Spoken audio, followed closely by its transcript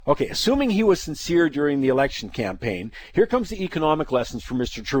Okay, assuming he was sincere during the election campaign, here comes the economic lessons for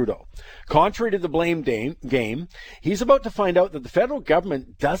Mr. Trudeau. Contrary to the blame game, he's about to find out that the federal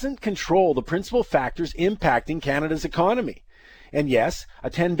government doesn't control the principal factors impacting Canada's economy. And yes, a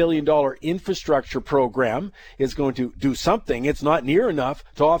 $10 billion infrastructure program is going to do something. It's not near enough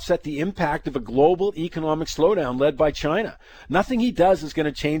to offset the impact of a global economic slowdown led by China. Nothing he does is going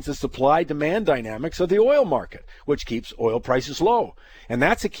to change the supply-demand dynamics of the oil market, which keeps oil prices low. And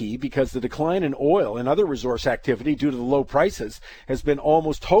that's a key because the decline in oil and other resource activity due to the low prices has been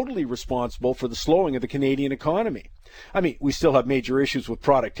almost totally responsible for the slowing of the Canadian economy. I mean, we still have major issues with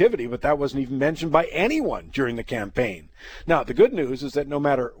productivity, but that wasn't even mentioned by anyone during the campaign. Now, the good news is that no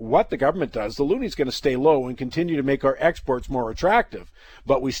matter what the government does, the loonie's going to stay low and continue to make our exports more attractive.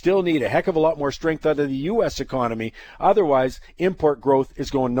 But we still need a heck of a lot more strength out of the U.S. economy. Otherwise, import growth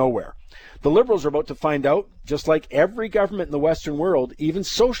is going nowhere. The Liberals are about to find out, just like every government in the Western world, even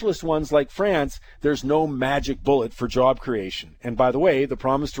socialist ones like France, there's no magic bullet for job creation. And by the way, the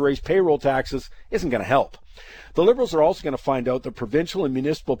promise to raise payroll taxes isn't going to help. The Liberals are also going to find out that provincial and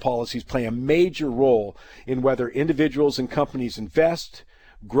municipal policies play a major role in whether individuals and companies invest,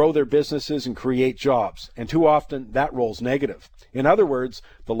 grow their businesses, and create jobs. And too often, that role's negative. In other words,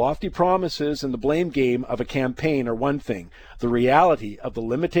 the lofty promises and the blame game of a campaign are one thing. The reality of the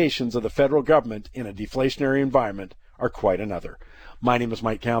limitations of the federal government in a deflationary environment are quite another. My name is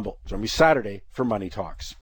Mike Campbell. Join me Saturday for Money Talks.